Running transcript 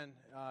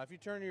Amen. If you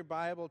turn your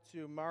Bible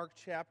to Mark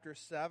chapter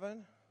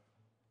 7,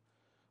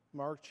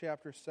 we'll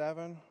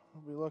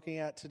be looking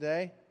at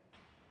today.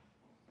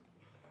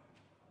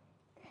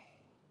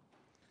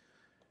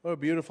 What a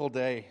beautiful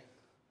day.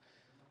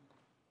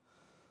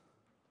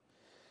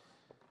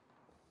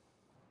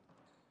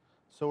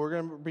 So we're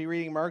going to be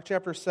reading Mark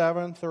chapter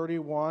 7,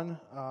 31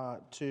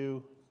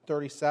 to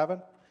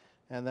 37,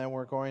 and then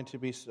we're going to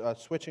be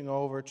switching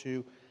over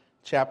to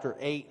chapter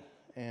 8,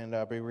 and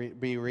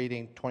be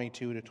reading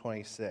 22 to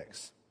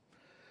 26.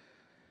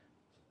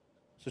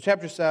 So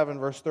chapter 7,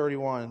 verse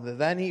 31.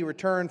 Then he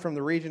returned from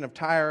the region of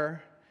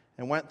Tyre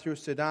and went through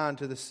Sidon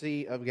to the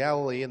Sea of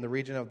Galilee in the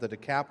region of the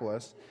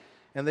Decapolis.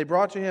 And they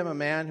brought to him a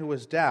man who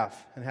was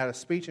deaf and had a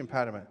speech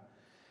impediment.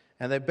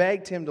 And they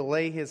begged him to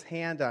lay his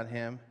hand on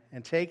him,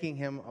 and taking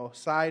him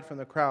aside from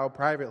the crowd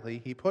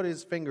privately, he put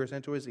his fingers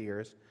into his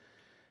ears,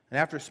 and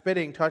after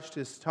spitting, touched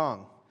his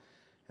tongue.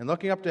 And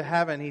looking up to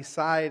heaven, he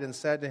sighed and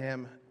said to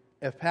him,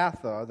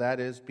 Ephphatha, that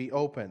is, be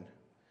opened.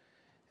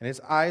 And his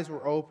eyes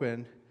were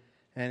opened,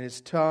 and his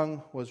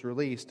tongue was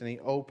released, and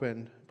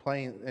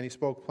he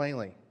spoke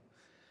plainly.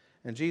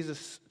 And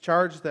Jesus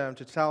charged them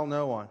to tell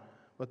no one,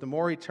 but the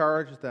more he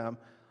charged them,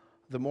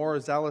 the more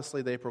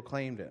zealously they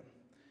proclaimed it.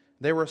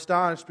 They were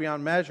astonished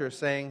beyond measure,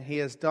 saying, He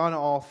has done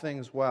all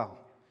things well.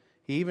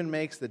 He even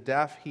makes the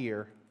deaf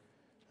hear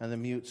and the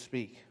mute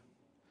speak.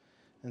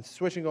 And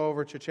switching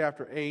over to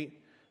chapter 8,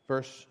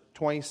 verse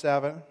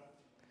 27.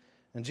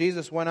 And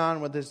Jesus went on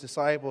with his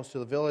disciples to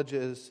the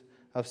villages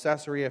of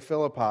Caesarea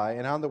Philippi,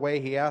 and on the way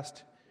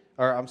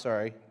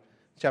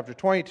chapter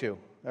 22,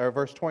 or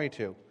verse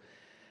 22.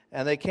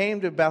 And they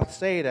came to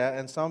Bethsaida,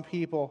 and some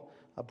people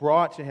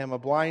brought to him a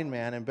blind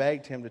man and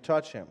begged him to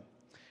touch him.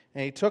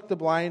 And he took the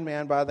blind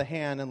man by the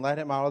hand and led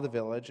him out of the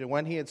village. And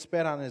when he had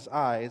spit on his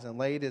eyes and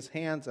laid his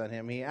hands on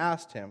him, he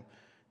asked him,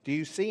 Do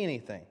you see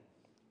anything?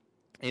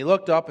 And he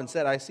looked up and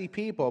said, I see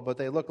people, but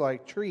they look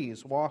like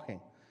trees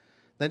walking.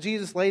 Then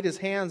Jesus laid his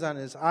hands on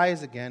his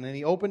eyes again, and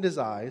he opened his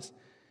eyes.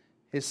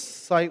 His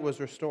sight was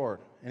restored,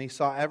 and he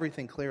saw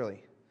everything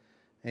clearly.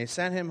 And he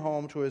sent him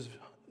to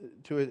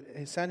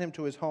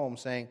his home,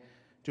 saying,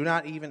 Do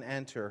not even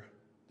enter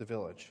the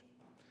village.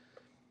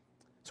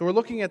 So we're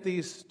looking at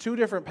these two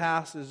different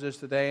passages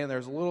today, and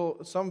there's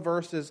some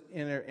verses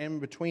in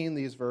between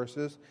these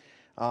verses.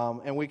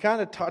 And we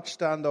kind of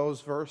touched on those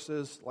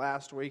verses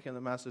last week in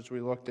the message we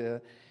looked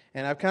at.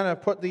 And I've kind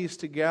of put these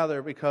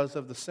together because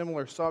of the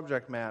similar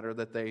subject matter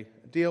that they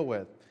deal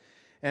with.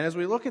 And as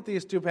we look at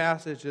these two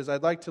passages,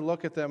 I'd like to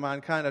look at them on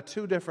kind of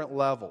two different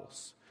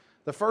levels.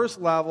 The first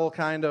level,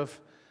 kind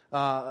of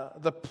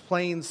the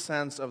plain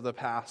sense of the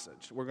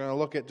passage. We're going to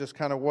look at just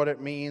kind of what it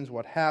means,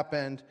 what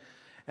happened.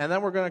 And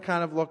then we're going to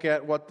kind of look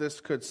at what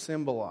this could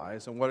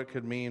symbolize and what it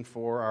could mean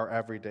for our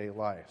everyday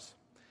lives.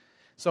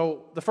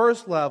 So the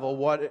first level,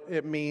 what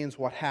it means,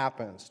 what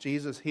happens.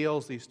 Jesus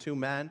heals these two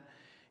men.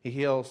 He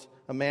heals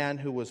a man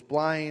who was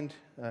blind,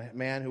 a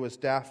man who was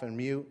deaf and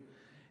mute.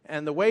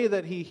 And the way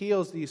that he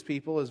heals these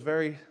people is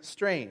very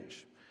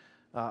strange.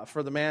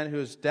 For the man who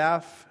is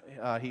deaf,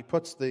 he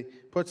puts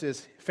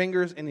his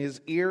fingers in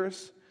his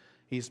ears.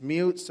 He's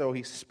mute, so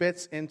he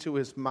spits into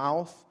his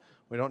mouth.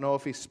 We don't know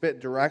if he spit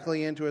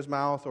directly into his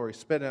mouth or he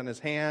spit on his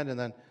hand and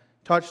then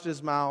touched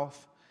his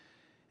mouth.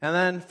 And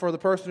then for the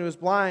person who is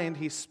blind,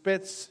 he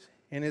spits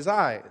in his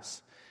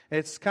eyes.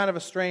 It's kind of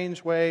a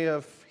strange way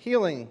of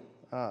healing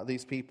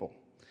these people.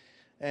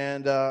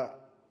 And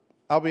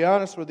I'll be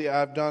honest with you,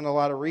 I've done a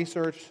lot of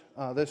research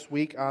this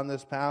week on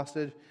this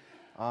passage,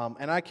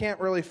 and I can't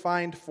really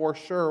find for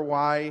sure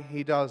why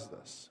he does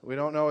this. We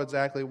don't know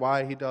exactly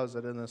why he does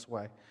it in this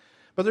way.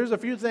 But there's a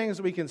few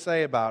things we can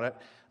say about it.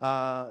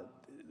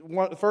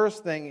 The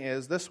first thing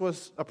is, this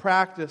was a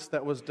practice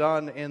that was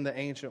done in the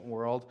ancient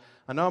world.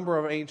 A number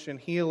of ancient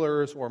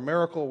healers or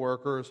miracle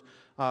workers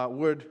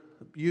would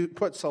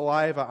put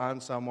saliva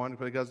on someone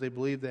because they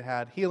believed they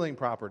had healing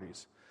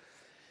properties.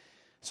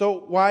 So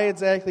why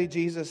exactly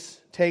Jesus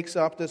takes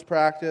up this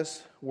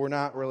practice, we're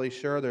not really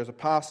sure. There's a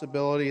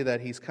possibility that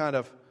he's kind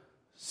of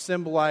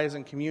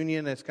symbolizing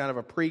communion. It's kind of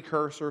a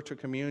precursor to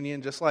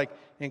communion. Just like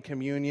in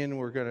communion,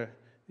 we're going to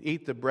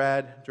eat the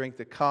bread, drink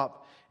the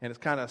cup, and it's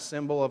kind of a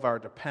symbol of our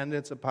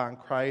dependence upon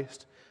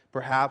Christ.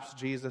 Perhaps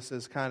Jesus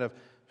is kind of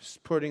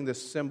putting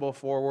this symbol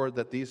forward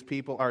that these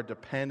people are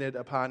dependent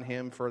upon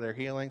him for their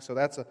healing. So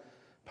that's a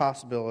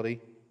possibility.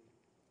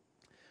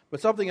 But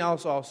something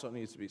else also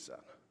needs to be said.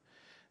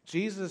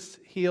 Jesus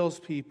heals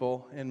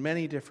people in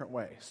many different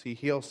ways. He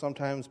heals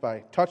sometimes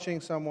by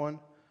touching someone,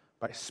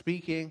 by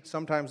speaking.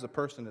 Sometimes the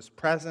person is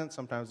present.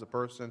 Sometimes the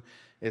person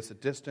is a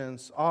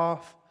distance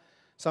off.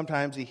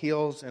 Sometimes he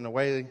heals in a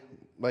way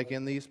like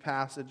in these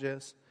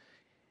passages.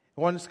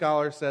 One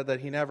scholar said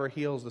that he never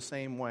heals the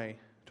same way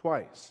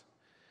twice.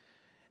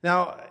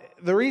 Now,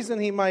 the reason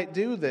he might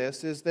do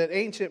this is that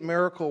ancient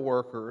miracle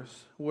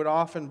workers would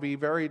often be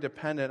very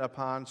dependent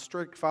upon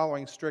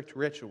following strict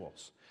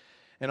rituals.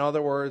 In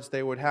other words,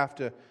 they would have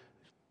to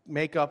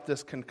make up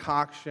this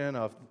concoction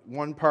of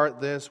one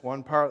part this,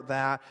 one part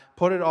that,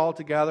 put it all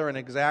together in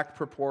exact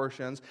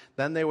proportions.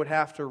 Then they would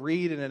have to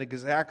read in an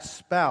exact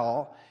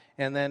spell,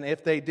 and then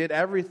if they did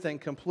everything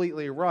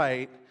completely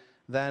right,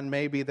 then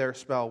maybe their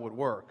spell would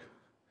work.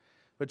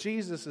 But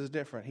Jesus is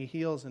different. He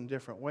heals in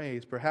different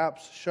ways,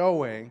 perhaps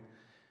showing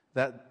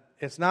that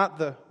it's not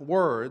the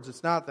words,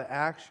 it's not the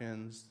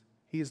actions.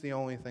 He's the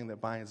only thing that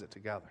binds it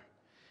together.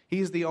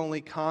 He's the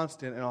only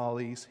constant in all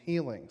these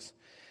healings.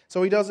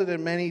 So he does it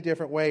in many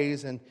different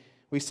ways, and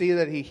we see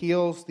that he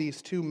heals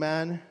these two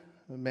men,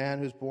 a man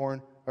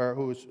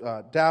who's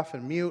deaf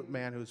and mute, a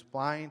man who's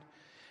blind.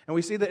 And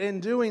we see that in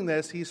doing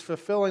this, he's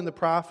fulfilling the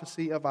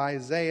prophecy of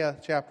Isaiah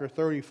chapter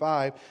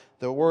 35.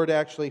 The word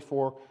actually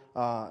for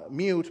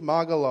mute,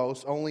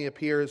 magalos, only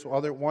appears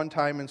one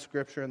time in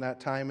Scripture, and that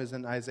time is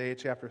in Isaiah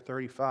chapter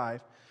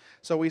 35.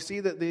 So we see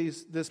that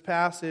this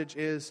passage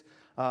is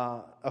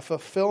a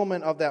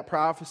fulfillment of that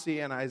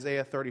prophecy in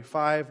Isaiah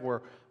 35,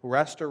 where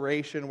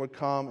restoration would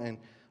come and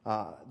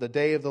the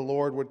day of the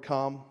Lord would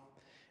come.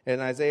 In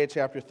Isaiah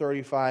chapter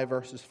 35,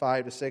 verses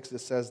 5 to 6, it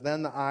says,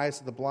 "Then the eyes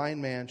of the blind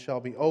man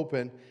shall be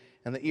opened,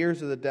 and the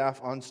ears of the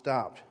deaf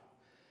unstopped.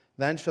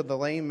 Then shall the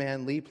lame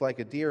man leap like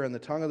a deer, and the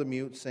tongue of the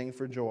mute sing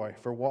for joy.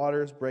 For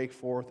waters break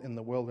forth in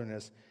the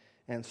wilderness,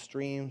 and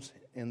streams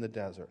in the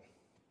desert."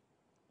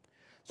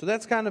 So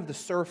that's kind of the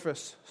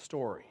surface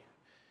story.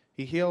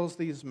 He heals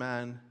these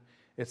men.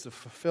 It's a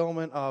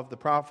fulfillment of the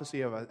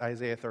prophecy of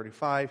Isaiah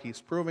 35. He's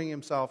proving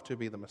himself to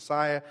be the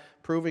Messiah,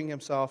 proving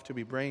himself to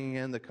be bringing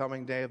in the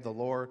coming day of the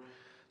Lord.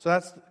 So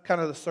that's kind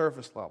of the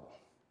surface level.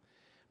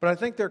 But I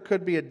think there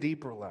could be a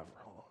deeper level.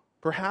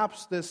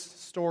 Perhaps this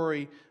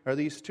story, or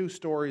these two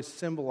stories,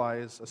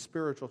 symbolize a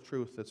spiritual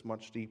truth that's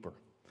much deeper.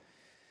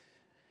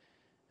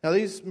 Now,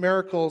 these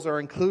miracles are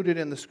included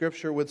in the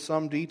Scripture with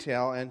some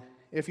detail, and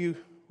if you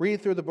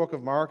read through the book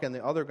of Mark and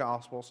the other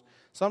Gospels,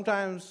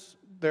 sometimes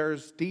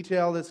there's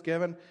detail that's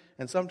given,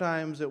 and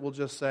sometimes it will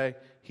just say,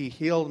 he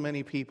healed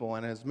many people,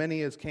 and as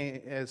many as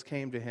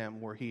came to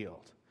him were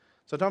healed.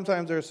 So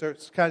sometimes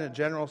there's kind of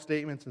general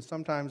statements, and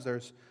sometimes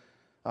there's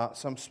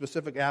some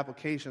specific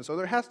application. So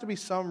there has to be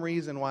some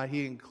reason why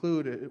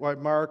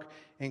Mark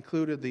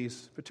included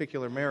these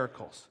particular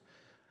miracles,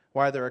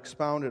 why they're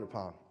expounded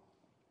upon.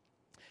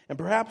 And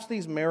perhaps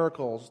these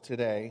miracles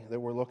today that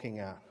we're looking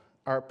at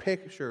are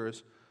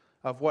pictures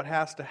of what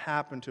has to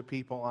happen to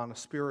people on a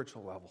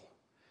spiritual level.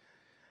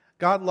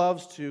 God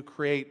loves to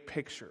create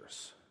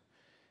pictures.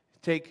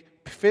 Take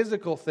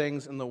physical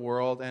things in the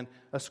world and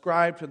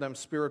ascribe to them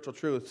spiritual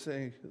truths.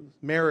 Say,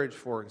 marriage,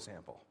 for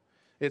example.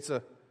 It's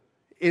an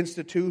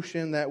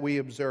institution that we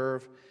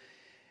observe,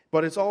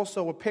 but it's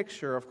also a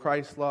picture of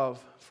Christ's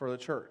love for the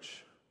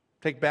church.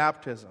 Take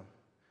baptism,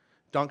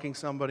 dunking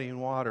somebody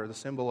in water, the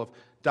symbol of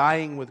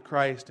dying with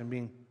Christ and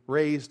being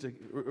raised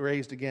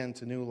again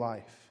to new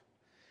life.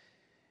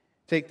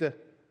 Take the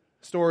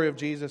story of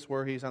Jesus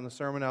where he's on the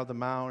Sermon on the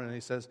Mount and he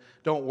says,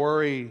 "Don't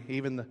worry,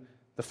 even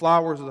the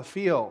flowers of the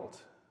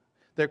field,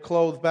 they're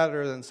clothed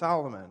better than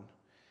Solomon.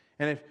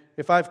 And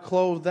if I've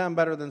clothed them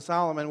better than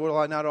Solomon, will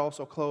I not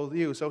also clothe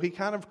you?" So he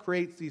kind of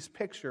creates these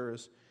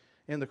pictures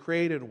in the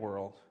created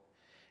world,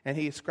 and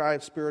he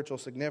ascribes spiritual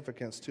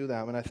significance to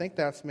them. And I think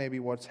that's maybe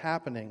what's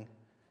happening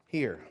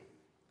here.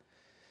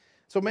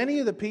 So many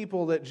of the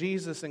people that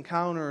Jesus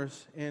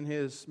encounters in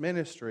his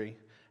ministry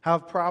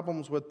have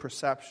problems with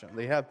perception.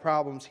 They have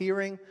problems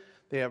hearing,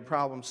 they have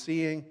problems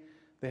seeing,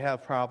 they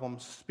have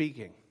problems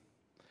speaking.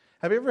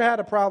 Have you ever had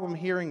a problem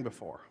hearing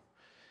before?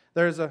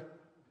 There's an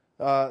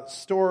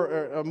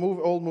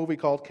old movie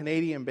called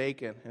Canadian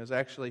Bacon. It was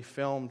actually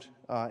filmed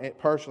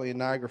partially in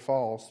Niagara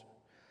Falls,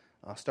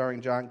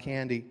 starring John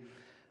Candy.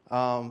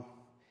 And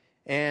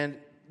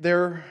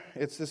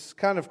it's this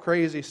kind of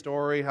crazy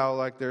story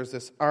how there's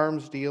this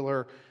arms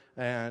dealer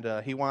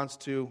and he wants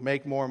to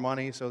make more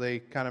money, so they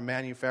kind of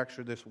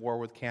manufacture this war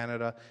with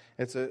Canada.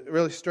 It's a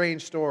really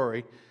strange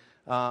story.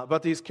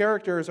 But these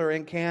characters are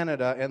in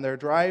Canada, and they're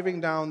driving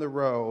down the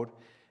road,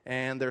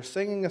 and they're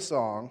singing a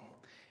song.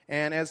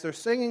 And as they're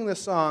singing the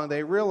song,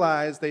 they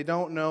realize they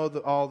don't know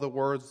all the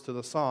words to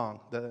the song.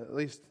 At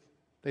least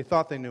they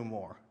thought they knew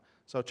more.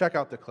 So check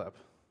out the clip.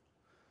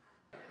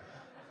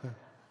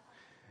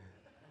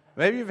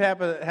 Maybe you've had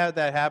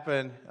that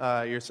happen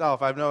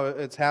yourself. I know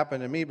it's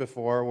happened to me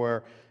before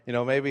where,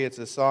 maybe it's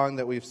a song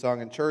that we've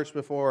sung in church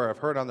before or I've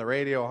heard on the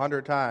radio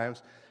 100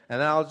 times,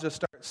 and then I'll just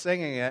start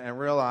singing it and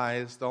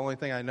realize the only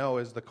thing I know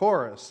is the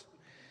chorus.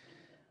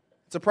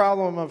 It's a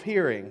problem of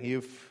hearing.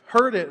 You've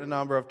heard it a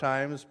number of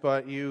times,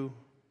 but you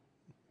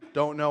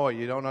don't know it.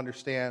 You don't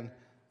understand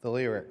the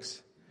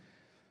lyrics.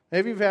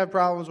 Maybe you've had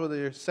problems with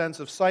your sense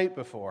of sight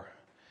before.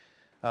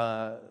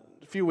 A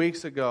few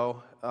weeks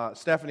ago,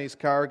 Stephanie's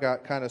car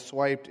got kind of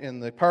swiped in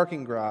the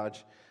parking garage,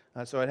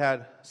 so it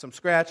had some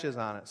scratches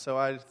on it. So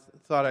I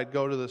thought I'd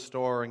go to the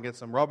store and get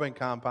some rubbing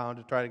compound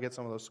to try to get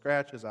some of those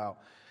scratches out.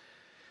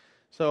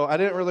 So I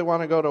didn't really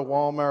want to go to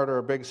Walmart or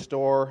a big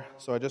store,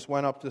 so I just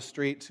went up the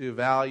street to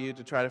Value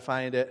to try to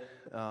find it.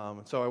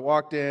 So I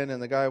walked in,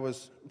 and the guy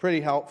was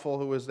pretty helpful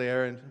who was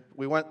there, and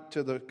we went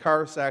to the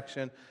car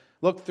section,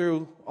 looked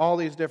through all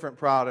these different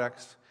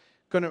products,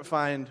 couldn't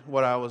find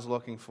what I was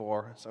looking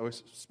for. So I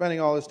was spending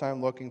all this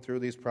time looking through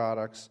these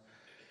products.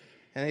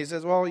 And he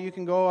says, well, you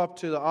can go up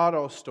to the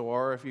auto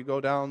store. If you go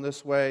down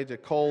this way to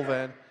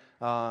Colvin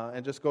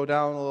and just go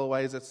down a little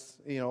ways, it's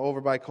over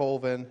by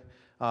Colvin.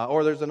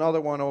 Or there's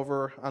another one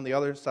over on the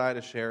other side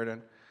of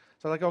Sheridan.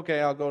 So I'm like,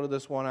 okay, I'll go to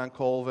this one on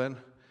Colvin.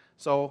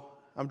 So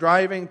I'm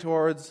driving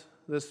towards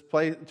this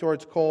place,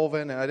 towards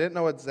Colvin, and I didn't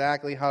know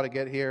exactly how to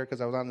get here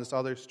because I was on this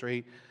other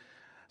street.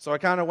 So I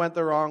kind of went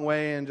the wrong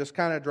way and just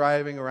kind of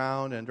driving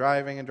around and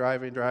driving,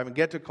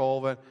 get to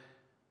Colvin.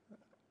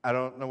 I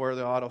don't know where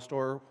the auto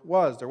store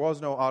was. There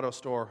was no auto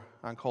store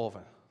on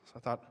Colvin. So I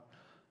thought,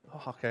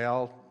 okay,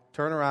 I'll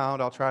turn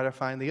around. I'll try to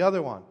find the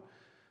other one.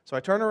 So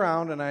I turn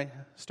around and I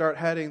start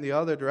heading the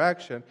other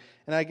direction.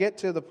 And I get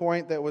to the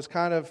point that was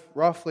kind of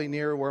roughly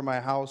near where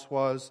my house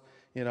was,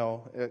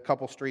 a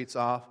couple streets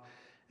off.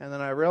 And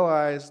then I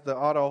realized the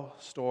auto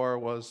store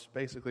was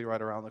basically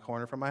right around the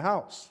corner from my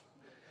house.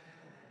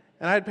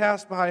 And I'd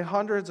passed by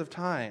hundreds of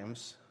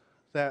times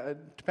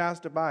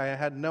I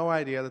had no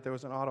idea that there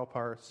was an auto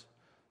parts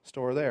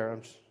store there.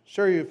 I'm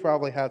sure you've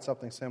probably had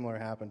something similar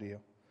happen to you.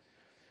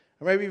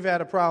 Or maybe you've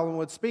had a problem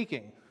with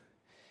speaking.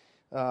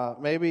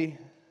 Maybe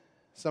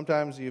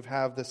sometimes you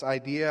have this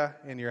idea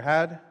in your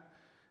head.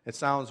 It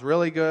sounds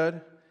really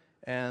good,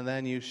 and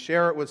then you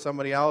share it with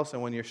somebody else,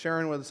 and when you're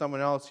sharing with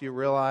someone else, you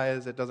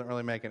realize it doesn't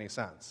really make any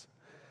sense.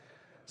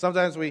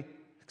 Sometimes we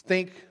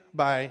think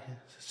by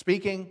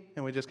speaking,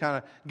 and we just kind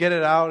of get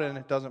it out, and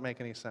it doesn't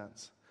make any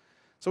sense.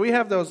 So we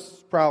have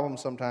those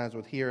problems sometimes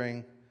with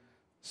hearing,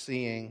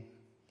 seeing,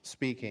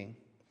 speaking.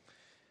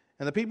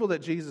 And the people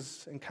that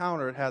Jesus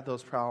encountered had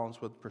those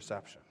problems with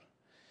perception.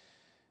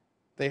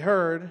 They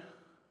heard,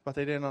 but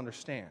they didn't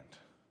understand.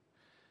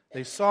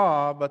 They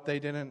saw, but they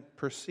didn't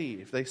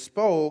perceive. They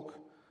spoke,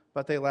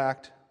 but they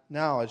lacked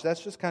knowledge.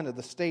 That's just kind of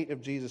the state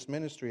of Jesus'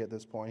 ministry at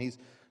this point. He's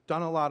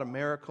done a lot of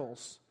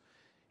miracles.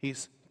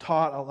 He's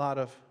taught a lot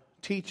of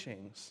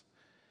teachings.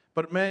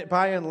 But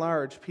by and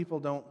large, people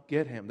don't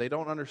get him. They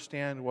don't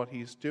understand what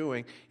he's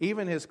doing.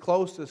 Even his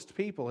closest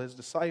people, his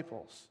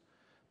disciples,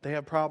 they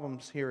have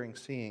problems hearing,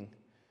 seeing,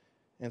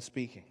 and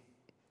speaking.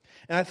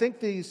 And I think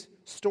these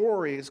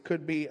stories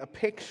could be a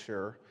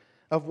picture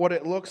of what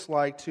it looks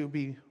like to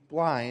be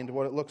blind,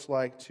 what it looks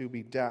like to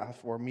be deaf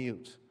or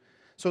mute.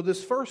 So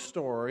this first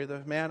story,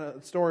 the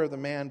story of the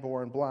man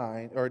born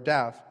blind or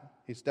deaf,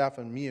 he's deaf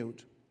and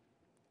mute.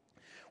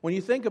 When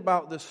you think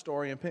about this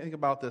story and think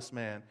about this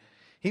man,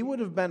 he would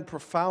have been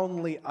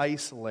profoundly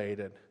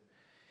isolated.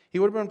 He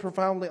would have been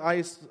profoundly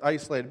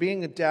isolated.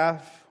 Being a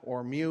deaf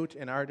or mute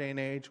in our day and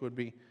age would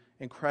be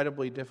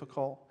incredibly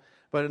difficult.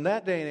 But in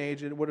that day and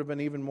age, it would have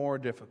been even more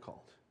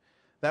difficult.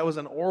 That was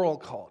an oral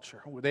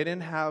culture. They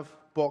didn't have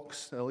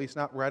books, at least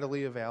not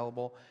readily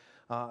available.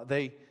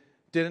 They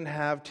didn't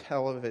have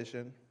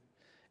television.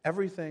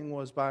 Everything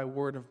was by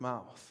word of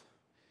mouth.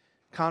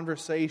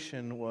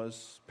 Conversation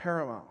was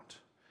paramount.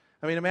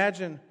 I mean,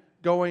 imagine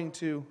going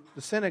to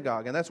the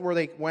synagogue, and that's where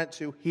they went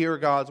to hear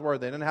God's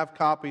word. They didn't have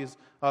copies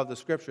of the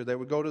scripture. They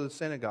would go to the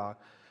synagogue.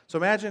 So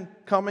imagine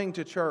coming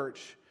to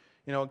church,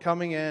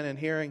 coming in and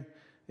hearing,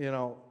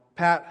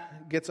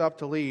 Pat gets up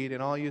to lead,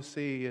 and all you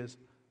see is,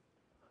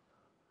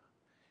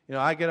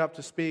 I get up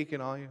to speak,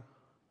 and all you...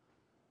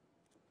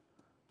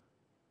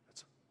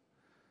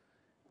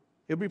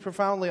 It would be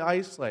profoundly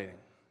isolating.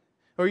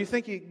 Or you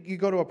think you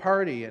go to a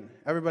party, and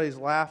everybody's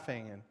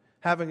laughing and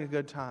having a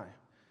good time.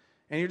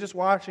 And you're just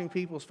watching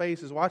people's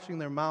faces, watching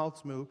their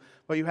mouths move,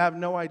 but you have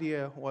no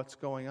idea what's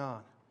going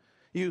on.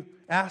 You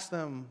ask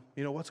them,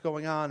 what's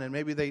going on, and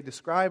maybe they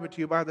describe it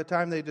to you. By the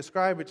time they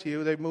describe it to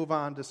you, they move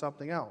on to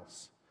something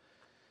else.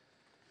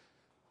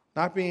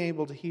 Not being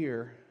able to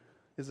hear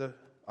is an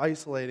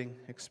isolating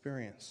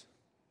experience.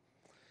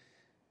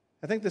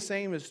 I think the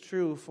same is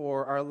true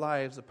for our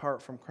lives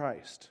apart from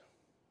Christ.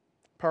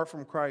 Apart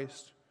from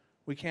Christ,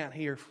 we can't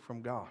hear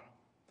from God.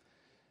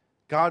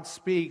 God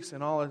speaks,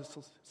 and it's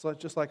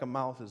just like a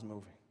mouth is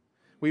moving.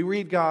 We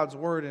read God's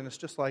word, and it's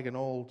just like an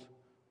old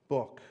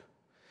book.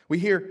 We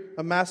hear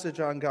a message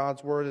on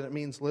God's word, and it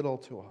means little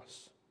to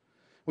us.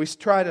 We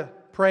try to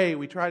pray,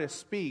 we try to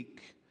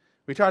speak,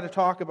 we try to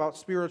talk about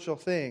spiritual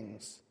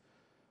things,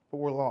 but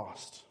we're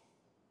lost.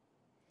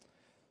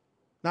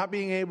 Not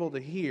being able to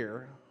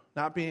hear,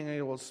 not being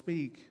able to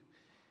speak,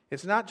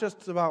 it's not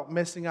just about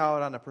missing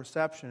out on a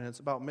perception, it's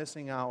about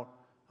missing out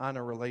on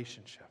a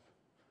relationship.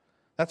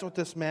 That's what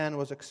this man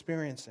was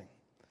experiencing.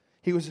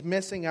 He was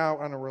missing out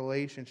on a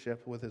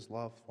relationship with his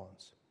loved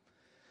ones.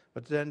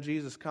 But then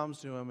Jesus comes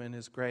to him in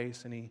his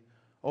grace, and he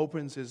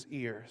opens his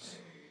ears.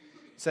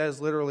 It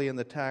says literally in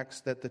the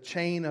text that the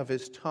chain of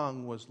his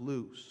tongue was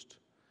loosed.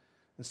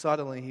 And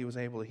suddenly he was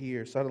able to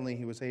hear. Suddenly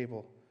he was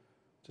able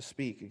to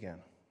speak again.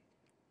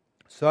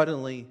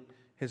 Suddenly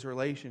his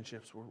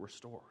relationships were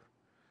restored.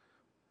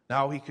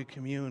 Now he could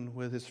commune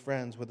with his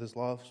friends, with his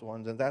loved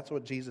ones. And that's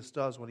what Jesus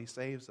does when he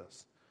saves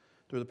us,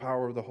 through the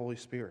power of the Holy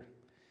Spirit.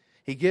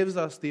 He gives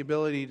us the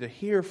ability to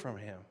hear from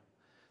him,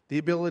 the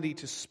ability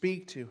to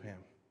speak to him.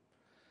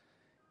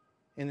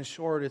 In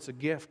short, it's a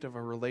gift of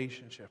a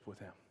relationship with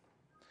Him.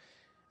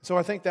 So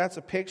I think that's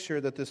a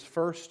picture that this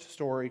first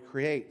story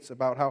creates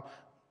about how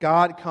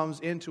God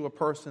comes into a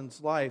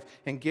person's life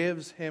and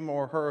gives him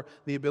or her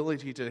the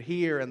ability to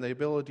hear and the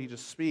ability to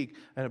speak,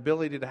 an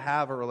ability to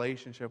have a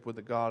relationship with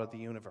the God of the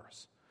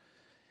universe.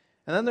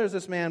 And then there's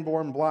this man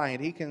born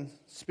blind. He can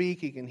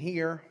speak, he can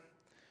hear,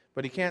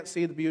 but he can't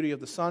see the beauty of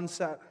the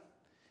sunset.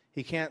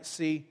 He can't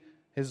see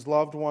his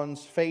loved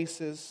ones'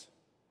 faces.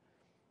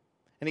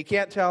 And he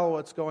can't tell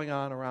what's going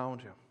on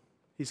around him.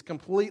 He's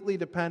completely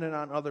dependent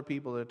on other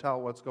people to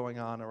tell what's going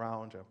on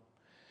around him.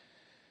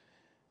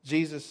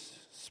 Jesus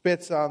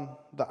spits on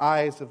the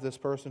eyes of this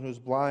person who's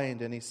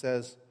blind and he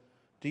says,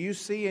 "Do you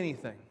see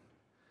anything?"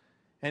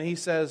 And he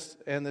says,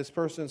 and this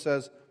person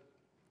says,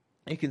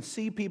 "You can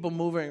see people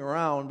moving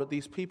around, but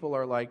these people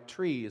are like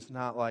trees,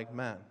 not like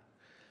men."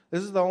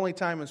 This is the only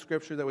time in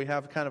Scripture that we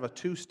have kind of a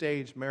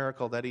two-stage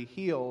miracle, that he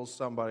heals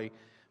somebody,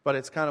 but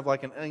it's kind of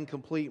like an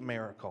incomplete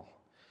miracle.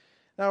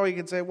 Now we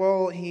could say,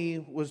 well, he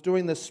was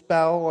doing this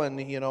spell and,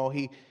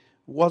 he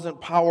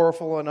wasn't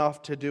powerful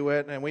enough to do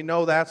it. And we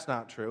know that's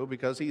not true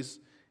because he's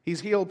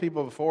healed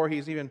people before.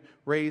 He's even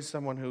raised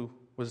someone who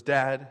was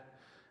dead.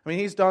 I mean,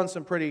 he's done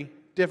some pretty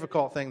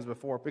difficult things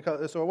before,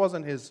 so it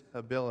wasn't his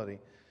ability.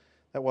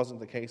 That wasn't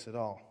the case at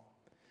all.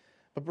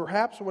 But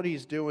perhaps what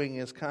he's doing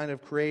is kind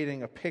of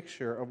creating a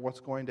picture of what's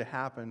going to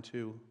happen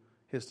to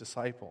his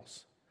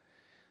disciples.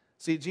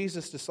 See,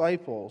 Jesus'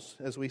 disciples,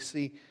 as we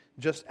see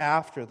just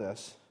after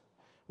this,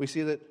 we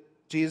see that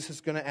Jesus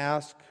is going to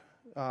ask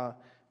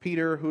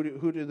Peter, who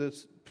do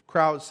the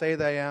crowd say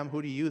that I am?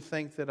 Who do you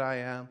think that I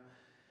am?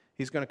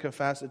 He's going to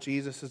confess that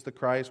Jesus is the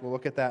Christ. We'll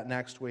look at that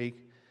next week.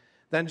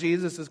 Then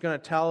Jesus is going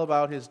to tell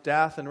about his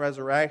death and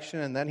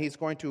resurrection, and then he's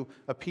going to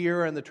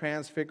appear in the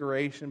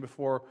transfiguration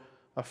before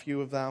a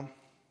few of them.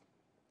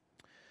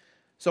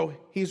 So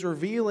he's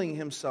revealing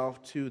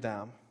himself to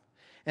them.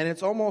 And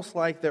it's almost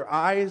like their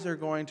eyes are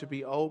going to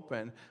be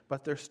open,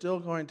 but they're still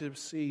going to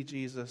see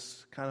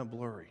Jesus kind of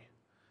blurry.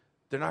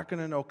 They're not going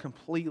to know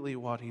completely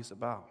what he's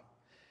about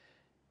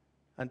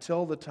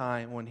until the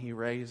time when he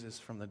raises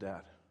from the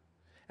dead.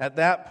 At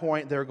that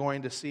point, they're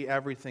going to see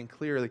everything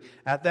clearly.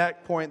 At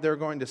that point, they're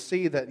going to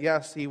see that,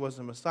 yes, he was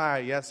a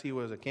Messiah, yes, he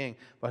was a king,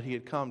 but he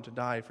had come to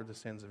die for the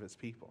sins of his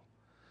people.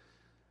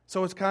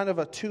 So it's kind of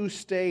a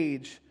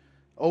two-stage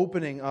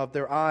opening of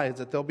their eyes,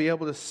 that they'll be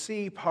able to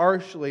see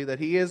partially that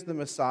he is the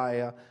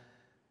Messiah,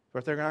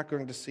 but they're not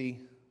going to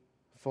see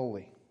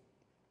fully.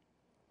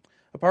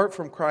 Apart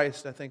from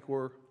Christ, I think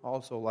we're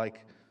also like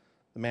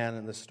the man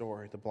in this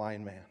story, the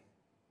blind man.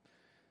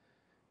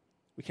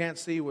 We can't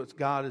see what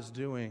God is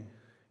doing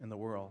in the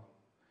world.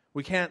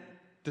 We can't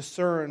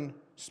discern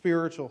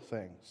spiritual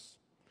things.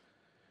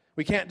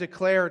 We can't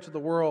declare to the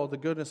world the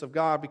goodness of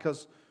God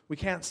because we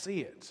can't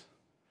see it.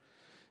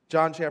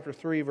 John chapter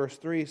 3, verse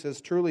 3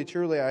 says, "Truly,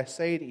 truly, I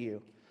say to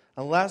you,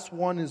 unless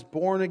one is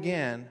born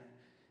again,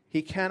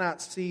 he cannot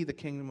see the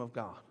kingdom of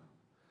God."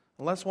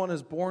 Unless one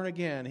is born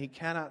again, he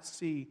cannot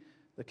see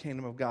the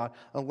kingdom of God.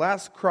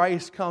 Unless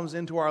Christ comes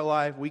into our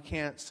life, we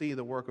can't see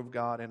the work of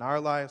God in our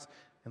lives,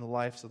 in the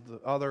lives of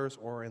the others,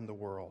 or in the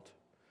world.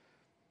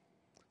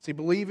 See,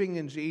 believing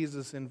in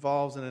Jesus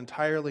involves an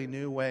entirely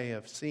new way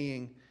of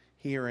seeing,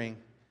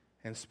 hearing,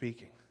 and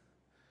speaking.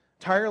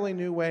 Entirely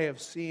new way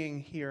of seeing,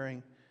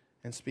 hearing,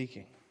 and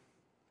speaking.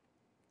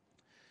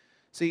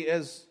 See,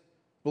 as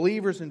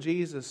believers in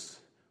Jesus,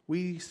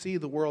 we see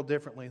the world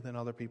differently than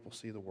other people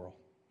see the world.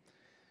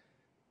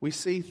 We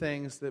see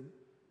things that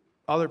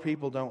other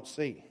people don't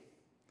see.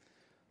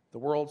 The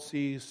world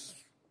sees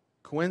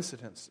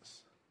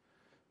coincidences.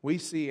 We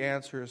see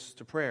answers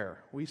to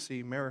prayer. We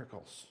see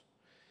miracles.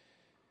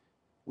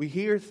 We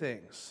hear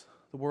things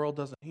the world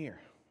doesn't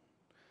hear.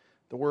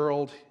 The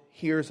world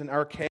hears an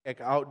archaic,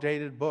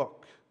 outdated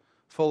book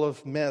full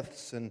of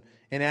myths and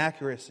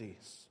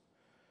inaccuracies.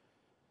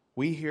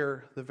 We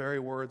hear the very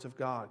words of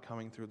God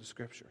coming through the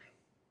Scripture.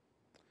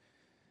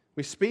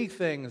 We speak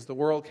things the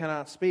world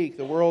cannot speak.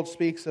 The world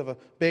speaks of a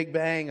big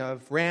bang,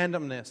 of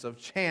randomness, of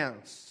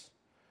chance.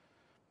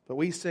 But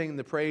we sing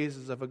the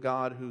praises of a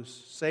God who's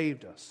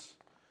saved us,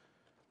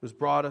 who's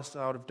brought us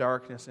out of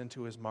darkness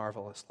into his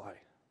marvelous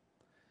light.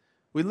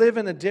 We live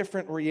in a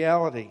different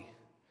reality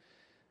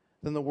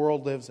than the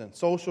world lives in.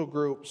 Social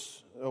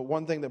groups,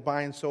 one thing that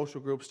binds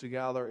social groups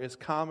together is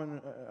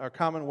common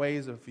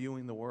ways of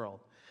viewing the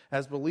world.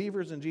 As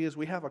believers in Jesus,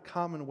 we have a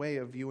common way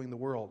of viewing the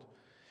world.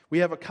 We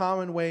have a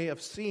common way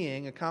of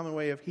seeing, a common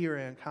way of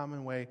hearing, a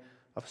common way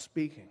of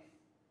speaking.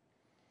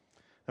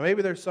 Now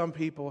maybe there's some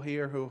people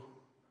here who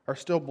are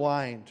still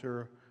blind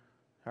or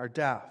are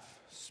deaf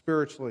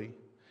spiritually.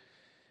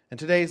 And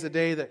today's the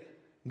day that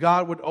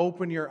God would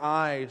open your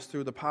eyes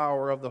through the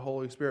power of the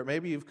Holy Spirit.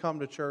 Maybe you've come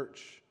to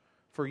church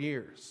for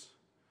years,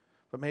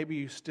 but maybe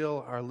you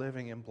still are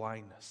living in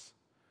blindness.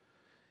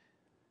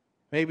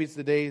 Maybe it's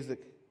the days that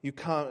you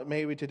come.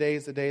 Maybe today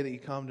is the day that you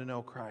come to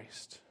know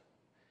Christ,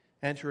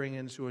 entering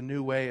into a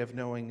new way of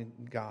knowing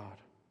God.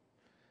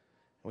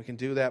 We can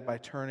do that by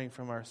turning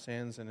from our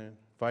sins and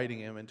inviting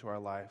him into our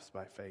lives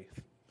by faith.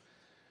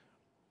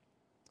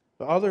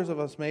 But others of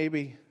us,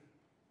 maybe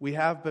we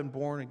have been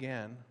born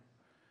again.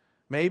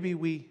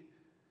 Maybe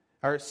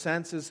our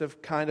senses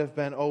have kind of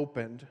been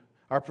opened.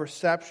 Our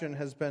perception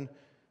has been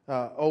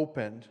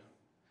opened.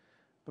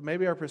 But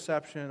maybe our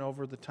perception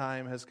over the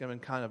time has been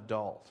kind of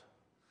dulled.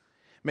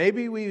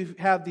 Maybe we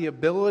have the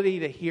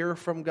ability to hear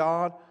from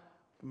God,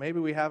 but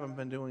maybe we haven't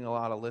been doing a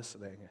lot of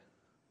listening.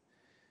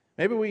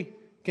 Maybe we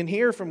can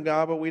hear from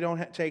God, but we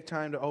don't take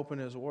time to open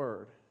His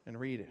Word and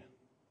read it.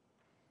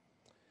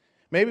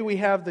 Maybe we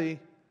have the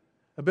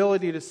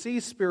ability to see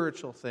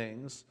spiritual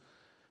things,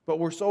 but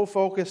we're so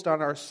focused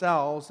on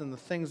ourselves and the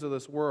things of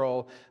this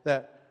world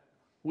that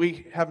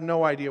we have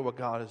no idea what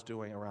God is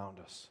doing around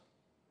us.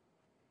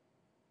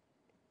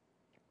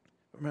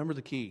 Remember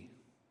the key.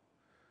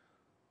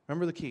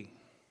 Remember the key.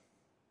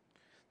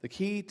 The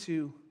key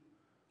to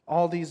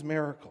all these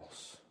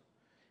miracles,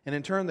 and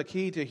in turn the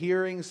key to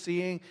hearing,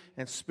 seeing,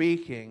 and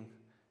speaking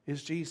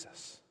is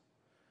Jesus.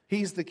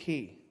 He's the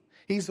key.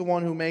 He's the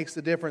one who makes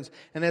the difference.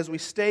 And as we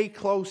stay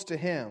close to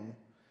Him,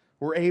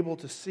 we're able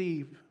to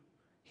see,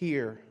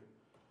 hear,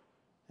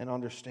 and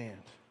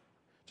understand.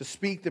 To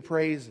speak the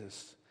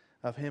praises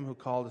of Him who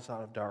called us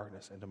out of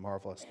darkness into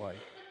marvelous light.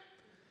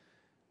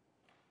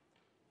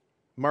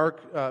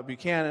 Mark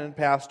Buchanan,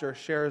 pastor,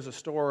 shares a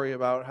story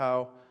about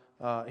how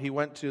he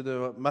went to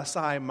the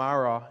Masai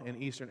Mara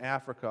in eastern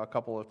Africa a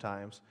couple of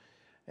times.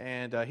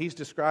 And he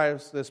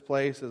describes this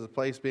place as a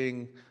place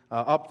being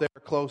up there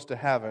close to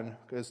heaven,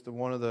 because it's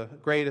one of the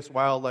greatest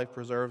wildlife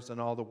preserves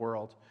in all the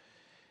world.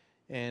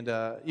 And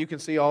you can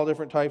see all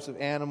different types of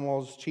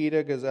animals: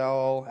 cheetah,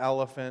 gazelle,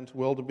 elephant,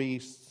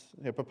 wildebeest,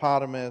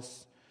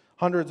 hippopotamus,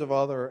 hundreds of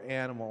other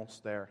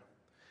animals there.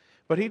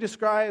 But he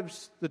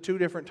describes the two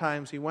different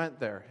times he went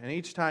there. And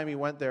each time he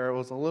went there, it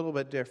was a little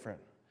bit different.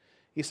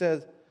 He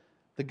says,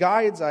 the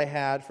guides I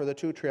had for the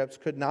two trips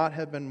could not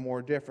have been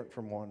more different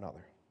from one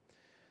another.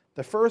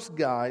 The first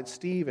guide,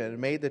 Stephen,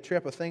 made the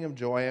trip a thing of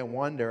joy and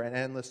wonder and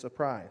endless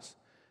surprise.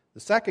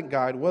 The second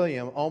guide,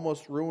 William,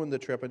 almost ruined the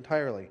trip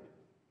entirely.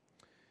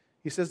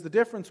 He says the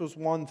difference was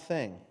one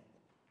thing.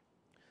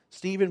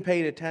 Stephen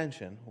paid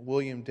attention,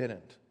 William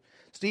didn't.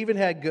 Stephen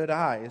had good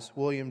eyes,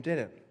 William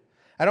didn't.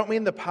 I don't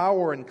mean the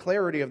power and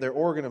clarity of their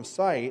organ of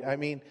sight. I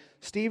mean,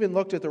 Stephen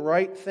looked at the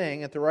right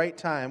thing at the right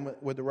time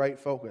with the right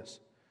focus,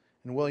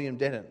 and William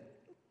didn't.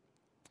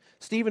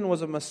 Stephen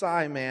was a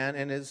Maasai man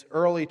in his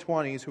early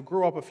 20s who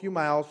grew up a few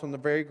miles from the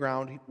very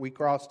ground we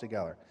crossed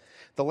together.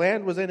 The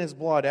land was in his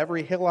blood.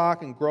 Every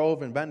hillock and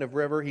grove and bend of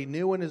river, he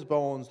knew in his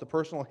bones the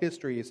personal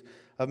histories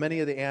of many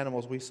of the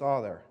animals we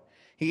saw there.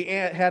 He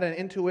had an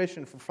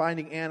intuition for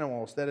finding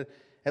animals that,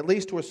 at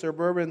least to a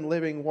suburban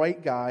living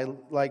white guy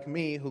like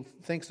me who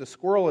thinks a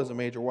squirrel is a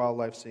major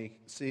wildlife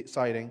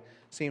sighting,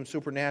 seemed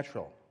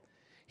supernatural.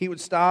 He would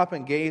stop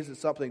and gaze at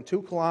something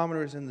 2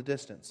 kilometers in the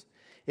distance.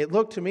 It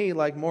looked to me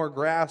like more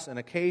grass and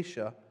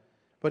acacia,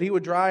 but he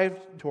would drive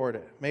toward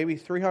it, maybe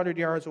 300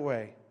 yards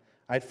away.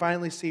 I'd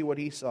finally see what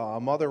he saw, a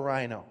mother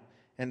rhino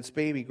and its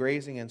baby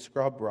grazing in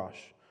scrub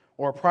brush,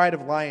 or a pride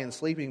of lions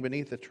sleeping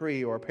beneath a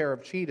tree, or a pair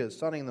of cheetahs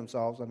sunning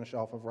themselves on a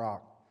shelf of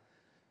rock.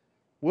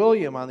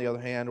 William, on the other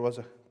hand, was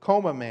a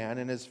coma man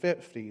in his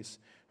 50s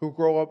who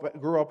grew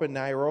up in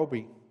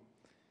Nairobi.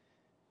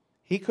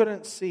 He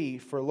couldn't see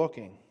for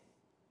looking,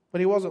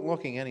 but he wasn't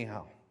looking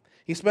anyhow.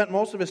 He spent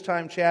most of his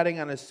time chatting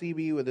on his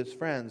CB with his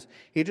friends.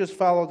 He just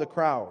followed the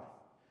crowd.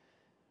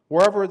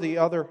 Wherever the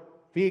other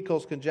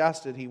vehicles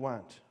congested, he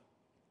went.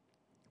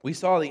 We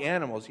saw the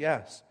animals,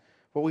 yes,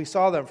 but we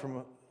saw them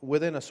from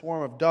within a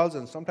swarm of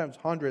dozens, sometimes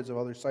hundreds of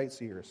other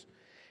sightseers,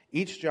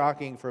 each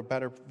jockeying for a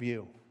better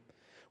view.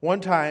 One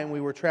time we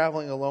were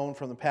traveling alone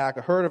from the pack.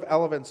 A herd of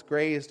elephants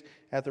grazed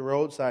at the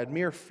roadside,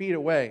 mere feet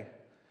away.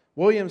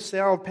 William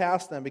sailed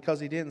past them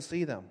because he didn't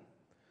see them.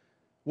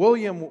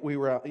 William,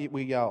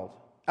 we yelled.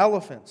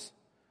 Elephants.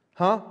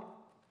 Huh?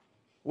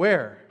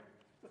 Where?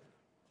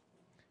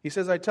 He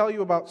says, I tell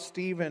you about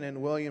Stephen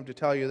and William to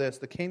tell you this.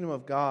 The kingdom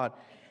of God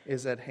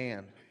is at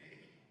hand.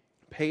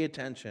 Pay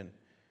attention.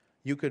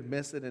 You could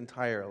miss it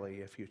entirely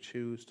if you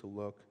choose to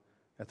look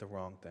at the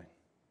wrong thing.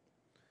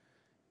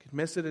 You could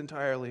miss it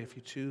entirely if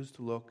you choose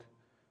to look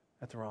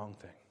at the wrong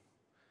thing.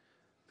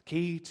 The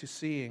key to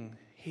seeing,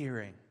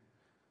 hearing,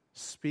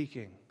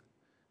 speaking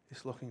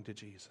is looking to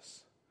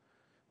Jesus.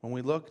 When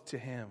we look to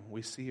Him,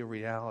 we see a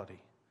reality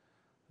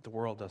that the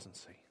world doesn't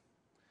see.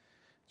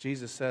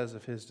 Jesus says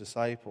of His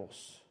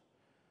disciples,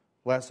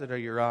 blessed are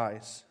your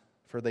eyes,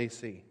 for they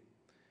see,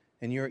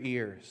 and your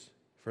ears,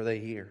 for they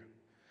hear.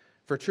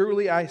 For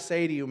truly I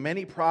say to you,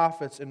 many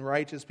prophets and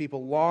righteous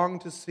people long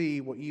to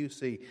see what you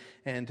see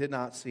and did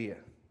not see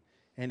it,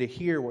 and to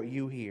hear what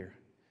you hear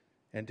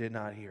and did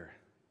not hear.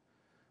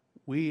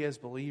 We as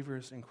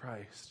believers in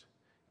Christ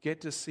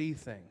get to see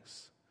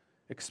things,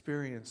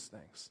 experience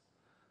things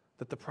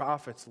that the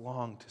prophets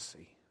long to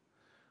see.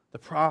 The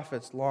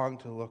prophets long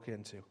to look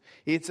into.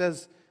 It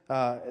says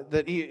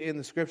that in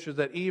the Scriptures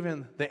that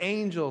even the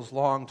angels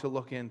long to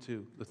look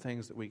into the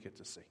things that we get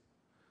to see.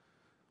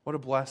 What a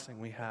blessing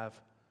we have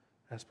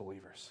as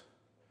believers.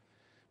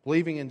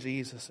 Believing in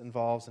Jesus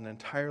involves an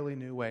entirely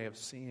new way of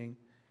seeing,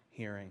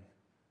 hearing,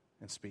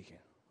 and speaking.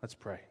 Let's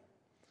pray.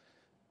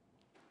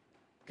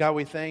 God,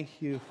 we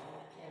thank you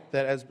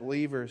that as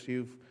believers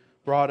you've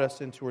brought us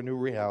into a new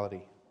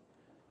reality,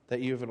 that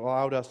you've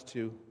allowed us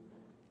to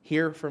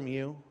hear from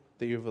you,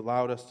 that you've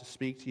allowed us to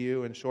speak to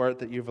you, in short,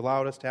 that you've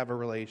allowed us to have a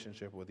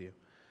relationship with you.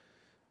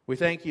 We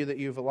thank you that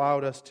you've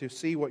allowed us to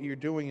see what you're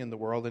doing in the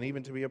world and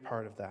even to be a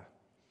part of that.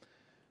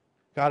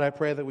 God, I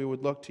pray that we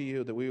would look to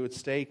you, that we would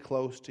stay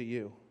close to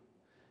you,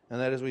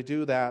 and that as we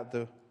do that,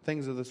 the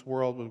things of this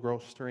world would grow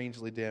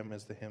strangely dim,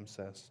 as the hymn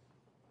says.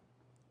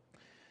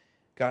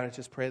 God, I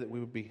just pray that we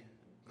would be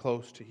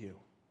close to you,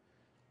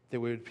 that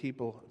we would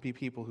be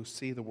people who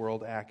see the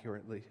world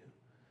accurately,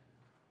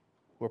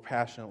 who are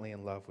passionately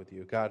in love with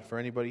you. God, for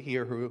anybody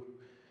here who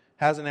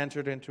hasn't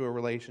entered into a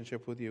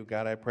relationship with you,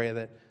 God, I pray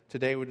that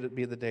today would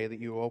be the day that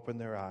you open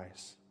their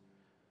eyes,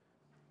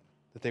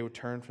 that they would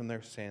turn from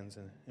their sins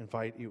and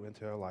invite you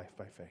into their life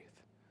by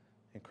faith.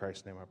 In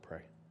Christ's name I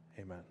pray.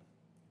 Amen.